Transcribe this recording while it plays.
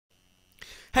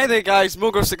Hey there guys,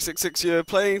 Morgo666 here,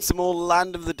 playing some more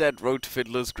Land of the Dead Road to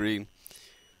Fiddlers Green.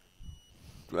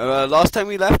 Last time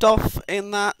we left off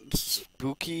in that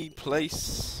spooky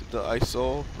place that I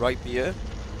saw right here.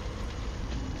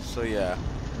 So yeah.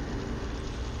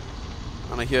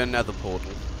 And I hear another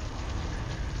portal.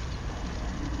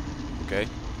 Okay.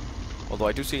 Although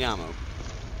I do see ammo,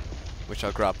 which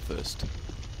I'll grab first.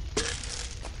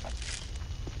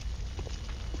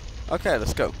 Okay,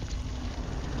 let's go.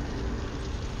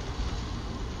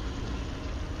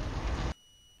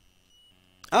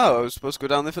 Oh, I was supposed to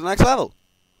go down there for the next level.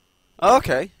 Oh,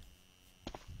 okay.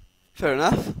 Fair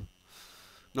enough.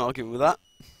 Not arguing with that.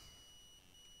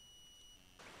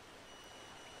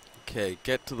 Okay,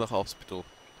 get to the hospital.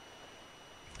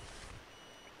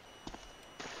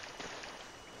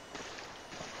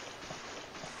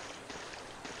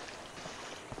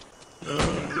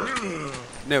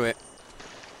 Knew it.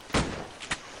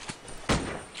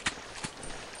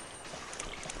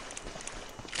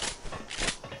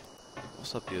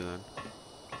 What's up here then?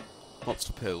 Lots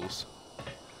of pills.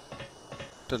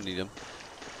 Don't need them.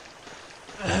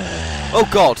 Oh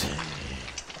god!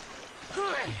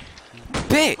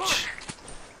 Bitch!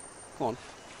 Come on.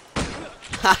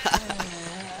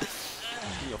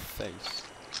 In your face.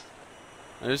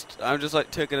 I'm just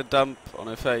like taking a dump on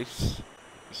her face.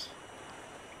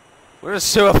 We're in a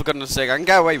sewer, for goodness sake. I can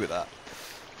get away with that.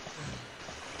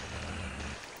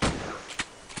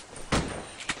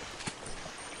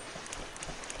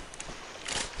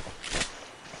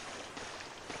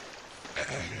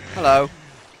 Hello.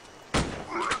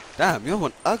 Damn, you're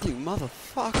one ugly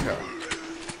motherfucker.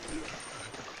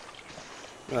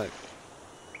 Right.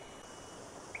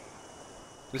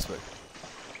 This way.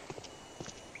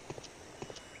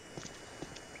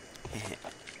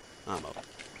 Ammo.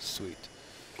 Sweet.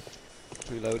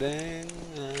 Reloading,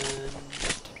 and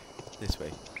this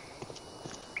way.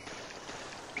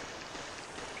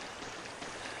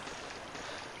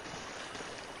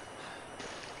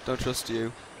 Don't trust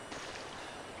you.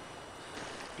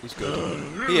 He's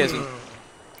good. He isn't.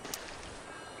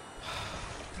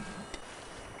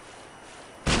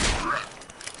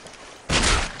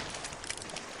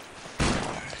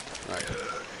 Right.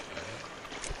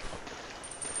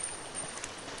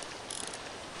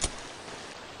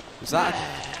 Is that?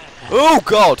 Oh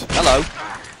God! Hello.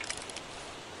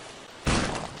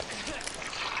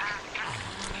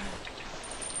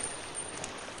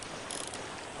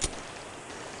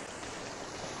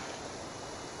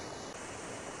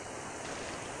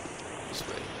 This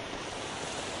way.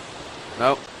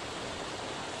 No.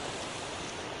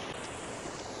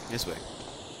 This way.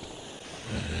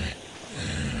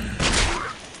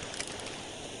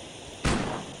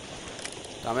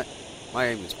 Damn it. My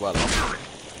aim is well off.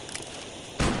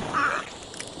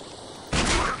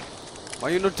 Why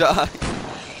you not die?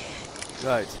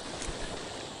 Right.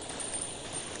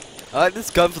 I like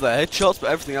this gun for the headshots, but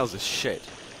everything else is shit.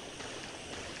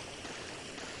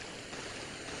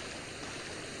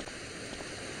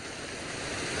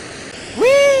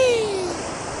 Whee!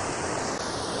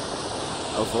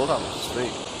 Oh, fall damage,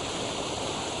 sweet.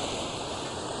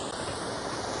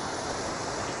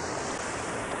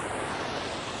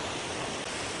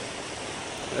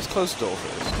 Let's close the door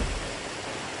first.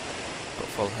 Got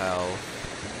full health.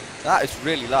 That is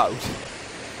really loud.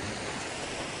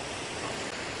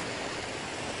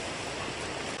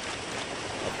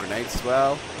 Got grenades as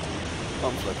well.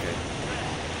 Bomb flicker.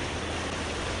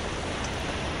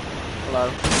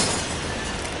 Hello.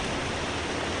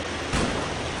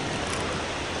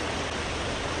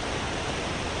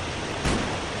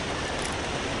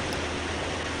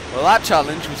 Well, that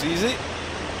challenge was easy.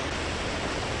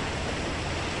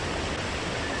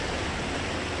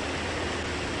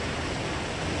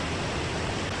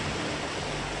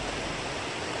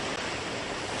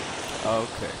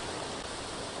 Okay.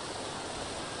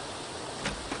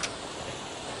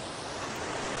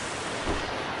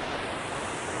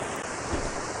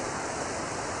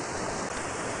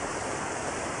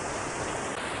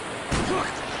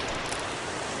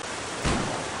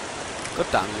 God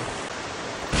damn you.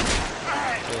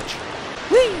 Bitch.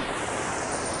 Whee!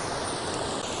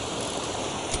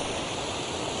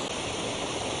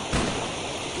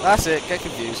 That's it, get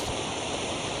confused.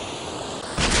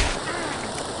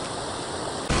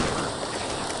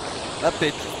 That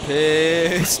bitch is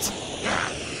pissed.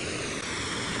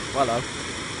 Hello.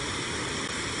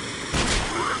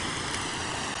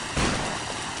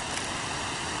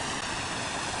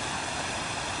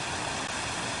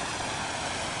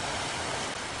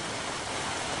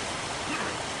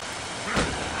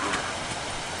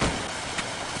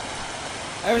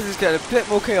 Everything's getting a bit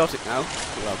more chaotic now.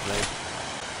 Lovely.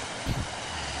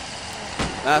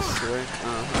 That's the way.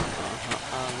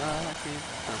 I like it.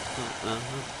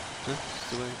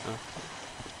 That's the way.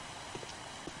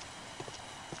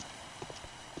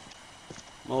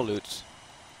 More loots.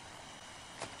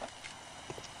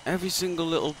 Every single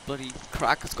little bloody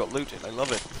crack has got looted. I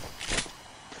love it.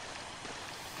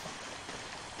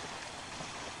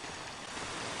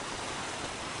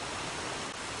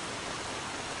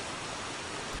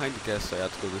 Kinda guessed I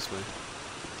had to go this way.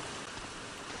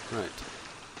 Right.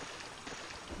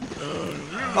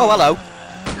 Oh, hello.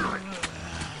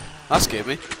 That scared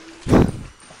me.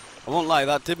 I won't lie,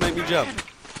 that did make me jump.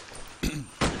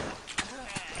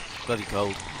 Bloody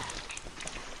cold.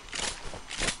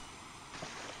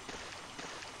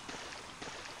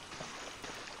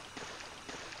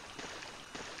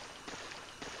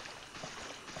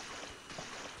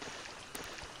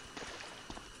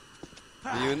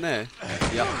 Are you in there?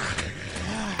 Yeah.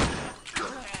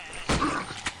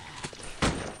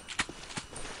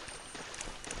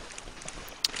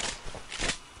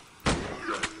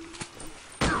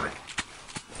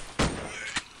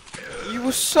 You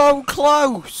were so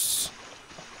close!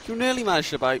 You nearly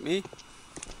managed to bite me.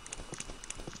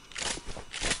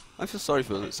 I feel sorry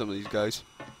for some of these guys.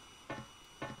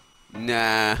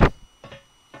 Nah.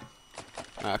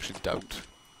 I actually don't.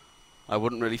 I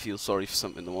wouldn't really feel sorry for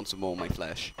something that wants to maul my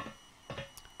flesh.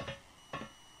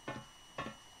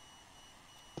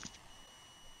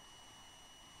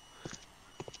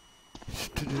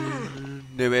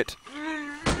 Knew it.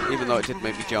 Even though it did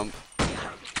make me jump.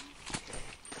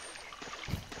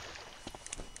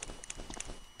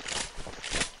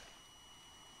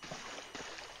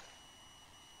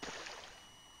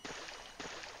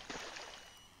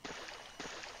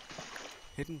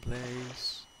 Hidden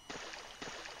place.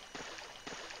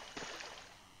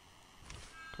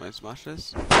 Can I smash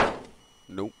this?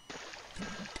 Nope.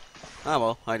 Ah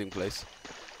well, hiding place.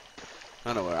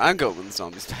 I know where I'm going with the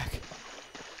zombie stack.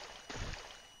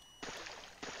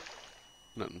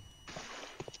 Nothing.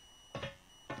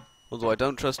 Although I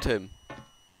don't trust him.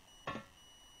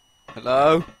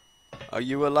 Hello? Are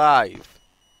you alive?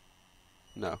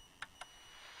 No.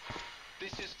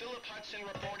 This is Philip Hudson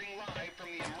reporting live from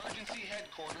the emergency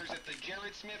headquarters at the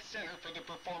Jared Smith Center for the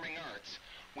Performing Arts.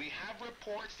 We have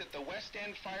reports that the West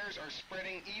End fires are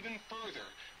spreading even further.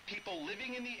 People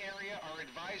living in the area are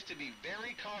advised to be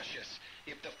very cautious.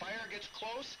 If the fire gets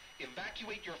close,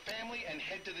 evacuate your family and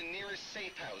head to the nearest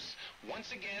safe house.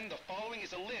 Once again, the following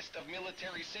is a list of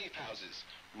military safe houses.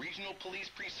 Regional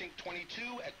Police Precinct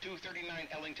 22 at 239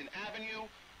 Ellington Avenue,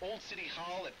 Old City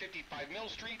Hall at 55 Mill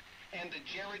Street, and the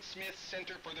Jared Smith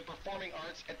Center for the Performing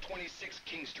Arts at 26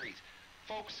 King Street.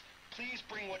 Folks, please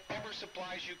bring whatever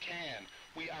supplies you can.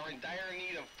 We are in dire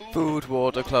need of Food,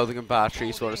 water, clothing and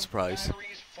batteries. What a surprise.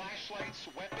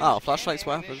 Oh, flashlights,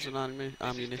 weapons and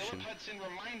ammunition.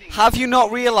 Have you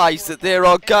not realised that there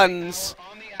are guns,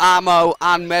 ammo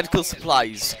and medical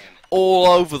supplies all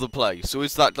over the place? Or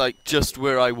is that like just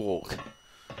where I walk?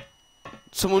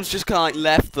 Someone's just kind of like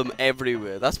left them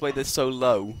everywhere. That's why they're so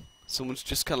low. Someone's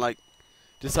just kind of like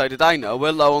decided, I know,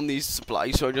 we're low on these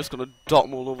supplies, so I'm just going to dot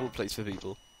them all over the place for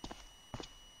people.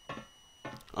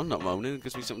 I'm not moaning, it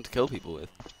gives me something to kill people with.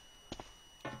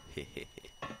 Hehehe.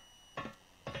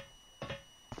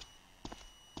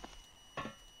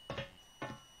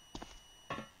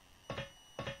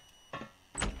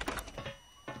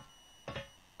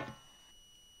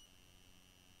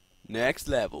 Next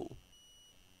level.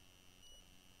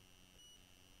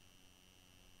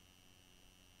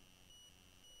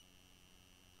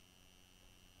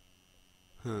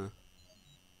 Huh.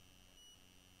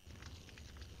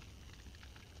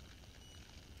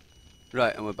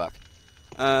 Right, and we're back.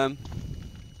 Body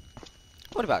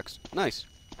bags. Nice.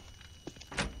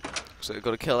 So we've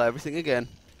got to kill everything again.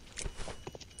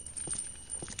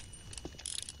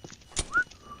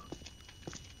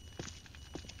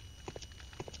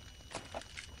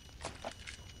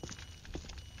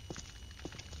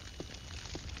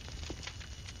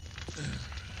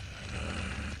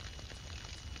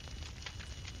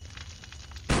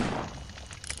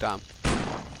 Damn.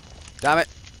 Damn it.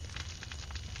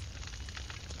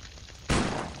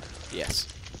 Yes.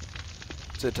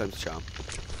 Third time's the charm.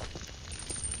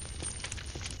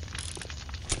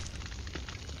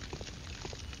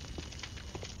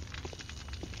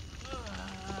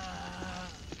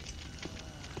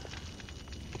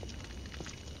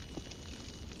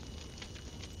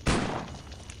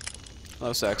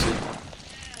 Oh, sexy.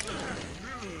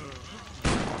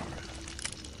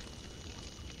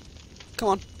 Come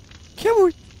on. Come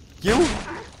on. You.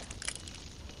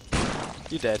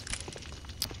 You dead.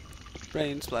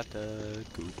 Rain splatter.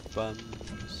 Goop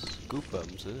bums. Goop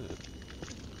bums.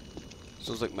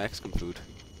 Sounds like Mexican food.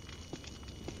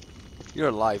 You're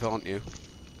alive, aren't you?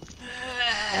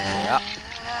 Yeah.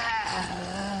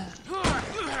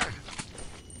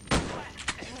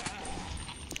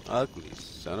 Ugly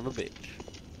son of a bitch.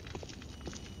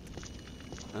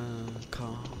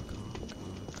 Car.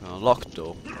 Locked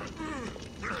door.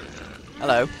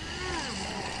 Hello.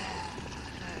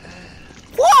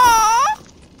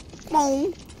 Come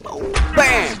on.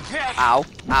 Bam! Ow.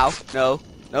 Ow. No.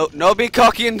 No. No be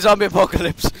cocky in zombie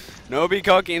apocalypse. No be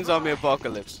cocky in zombie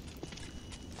apocalypse.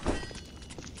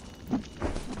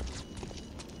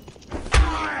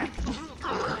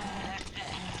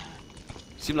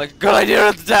 Seemed like a good idea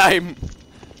at the time.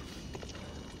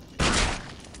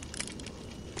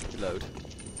 Reload.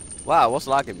 Wow, what's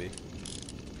lagging me?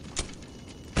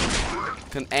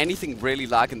 Can anything really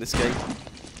lag in this game?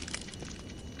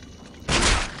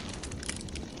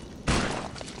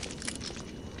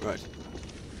 Right.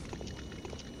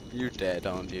 You're dead,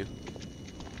 aren't you?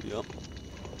 Yup.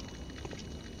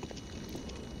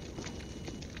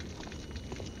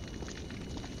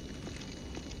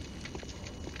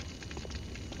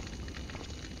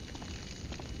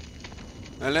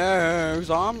 Hello,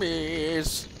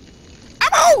 zombies!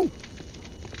 Ammo!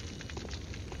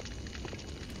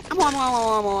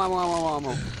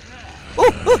 Ammo!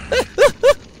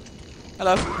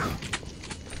 Hello.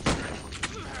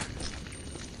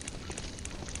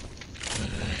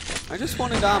 I just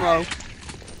wanted ammo.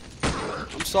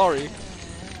 I'm sorry.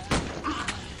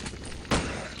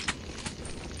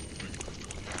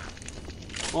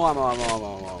 More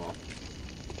ammo.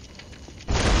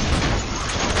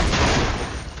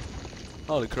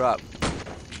 Holy crap.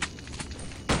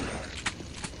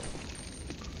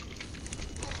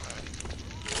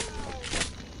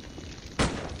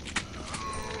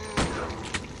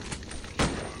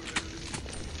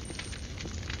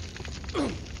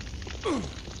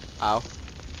 Ow.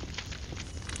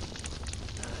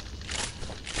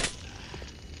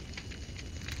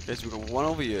 Guys, we've got one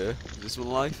over here. Is this one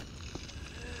alive?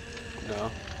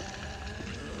 No.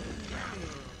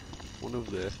 One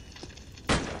over there.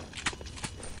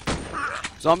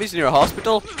 Zombies near a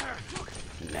hospital?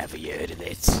 Never heard of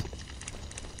it.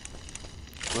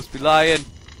 Must be lying.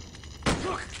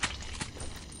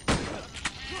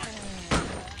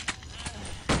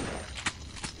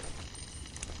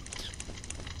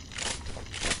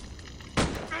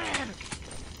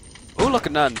 Oh, look, a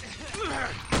nun.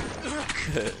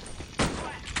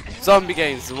 Zombie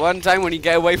games. The one time when you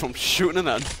get away from shooting a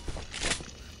nun.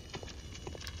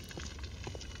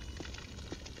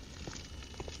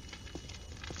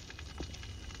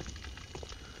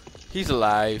 He's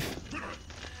alive.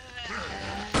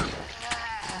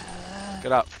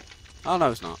 Get up. Oh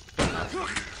no, it's not.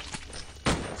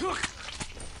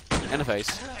 In the face.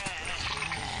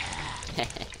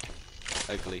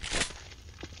 Ugly.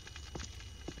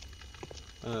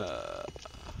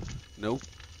 Nope.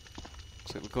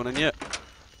 Looks like we're going in yet.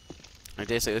 I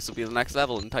dare say this will be the next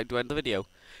level and time to end the video.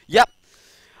 Yep.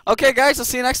 Okay guys, I'll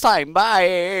see you next time.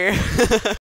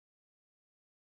 Bye.